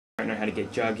don't know how to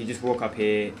get jug, you just walk up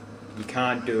here. You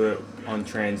can't do it on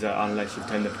transit unless you've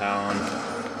turned the power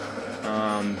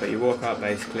on. But you walk up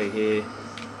basically here,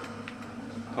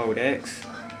 hold X,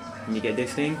 and you get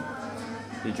this thing.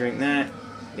 You drink that,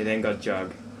 you then got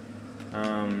jug.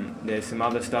 There's some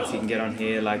other stuff you can get on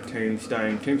here like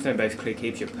Tombstone. Tombstone basically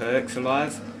keeps your perks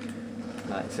alive.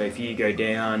 Like, so if you go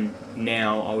down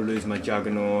now, I'll lose my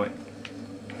Juggernaut,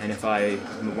 and if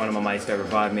one of my mates don't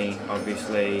revive me,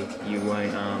 obviously you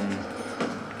won't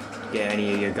get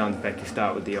any of your guns back. You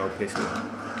start with the old pistol.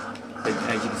 But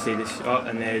as you can see, this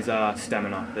and there's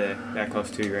stamina there. That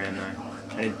costs $2 grand though,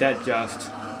 and that just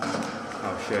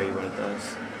I'll show you what it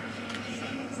does.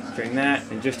 Drink that,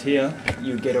 and just here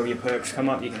you get all your perks come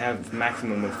up. You can have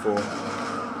maximum of 4.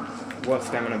 What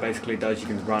stamina basically does, you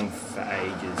can run for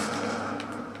ages.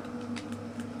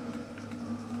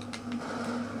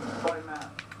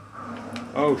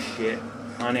 Oh shit!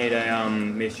 I need a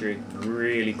mystery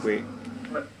really quick.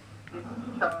 But if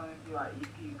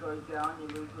you go down, you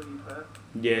lose all your perks.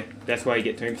 Yeah, that's why you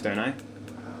get Tombstone, eh?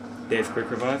 There's quick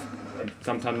revive.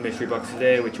 Sometimes mystery box is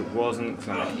there, which it wasn't, because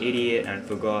I'm an idiot and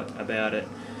forgot about it.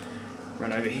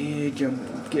 Run over here, jump.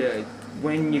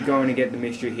 When you're going to get the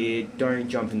mystery here, don't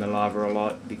jump in the lava a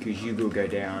lot because you will go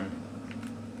down.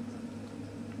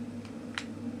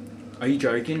 Are you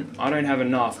joking? I don't have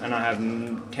enough, and I have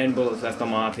 10 bullets left on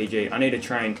my RPG. I need a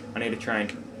train. I need a train.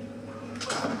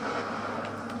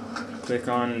 Click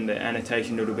on the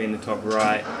annotation, it'll be in the top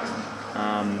right,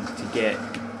 to get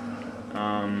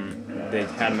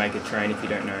how to make a train if you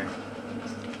don't know.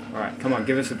 Alright, come on,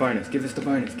 give us the bonus, give us the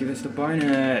bonus, give us the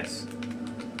bonus!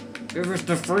 Give us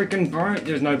the freaking bonus!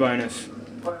 There's no bonus.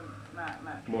 Matt,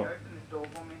 can what? you open this door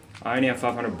for me? I only have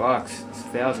 $500. It's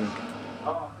 1,000.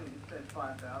 Oh, I think you said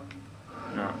 5,000.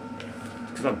 No.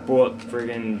 Because I bought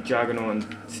friggin' Juggernaut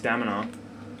and Stamina.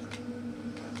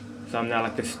 So I'm now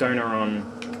like the stoner on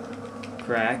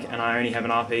crack, and I only have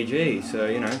an RPG, so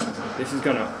you know, this is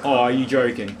gonna... Oh, are you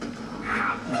joking?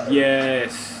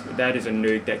 Yes! That is a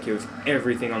nuke that kills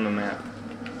everything on the map.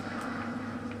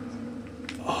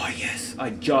 Oh yes! I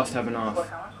just have enough. Wait,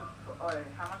 how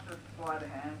much does sleight of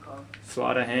hand cost?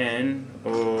 Sleight of hand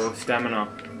or stamina?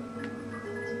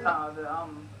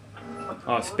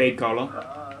 Oh, speed collar.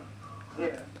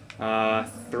 Yeah.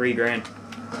 $3 grand.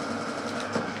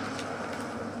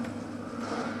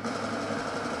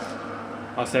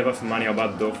 I'll save up some money, I'll buy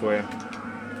the door for you.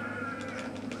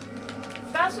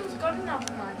 Basil's got enough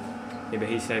money. Yeah, but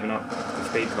he's saving up the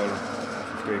speed collar.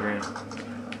 $3 grand.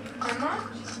 How much?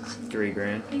 $3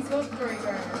 grand. He's got $3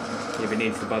 grand. Yeah, but he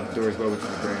needs to buy the door as well, which is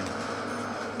 $1 grand.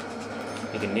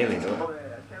 He can nearly do it. Oh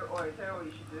yeah, tell you what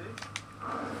you should do.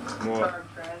 What? Turn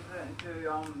transit and do,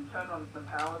 turn on the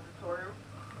power tutorial.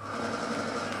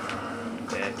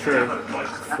 Yeah, true.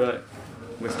 But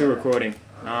we're still recording.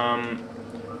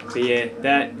 But yeah,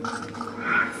 that...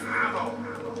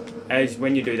 As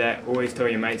when you do that, always tell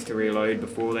your mates to reload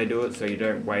before they do it, so you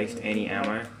don't waste any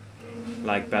ammo,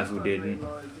 like Basil did.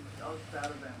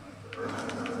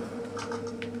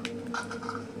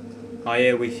 Oh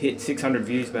yeah, we've hit 600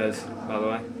 views, Baz, by the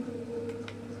way.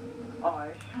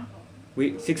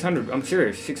 We 600. I'm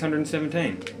serious.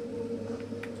 617.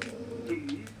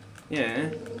 Yeah.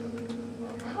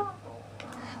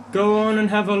 Go on and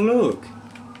have a look.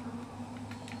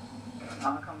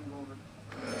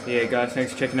 Yeah, guys,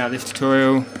 thanks for checking out this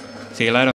tutorial. See you later.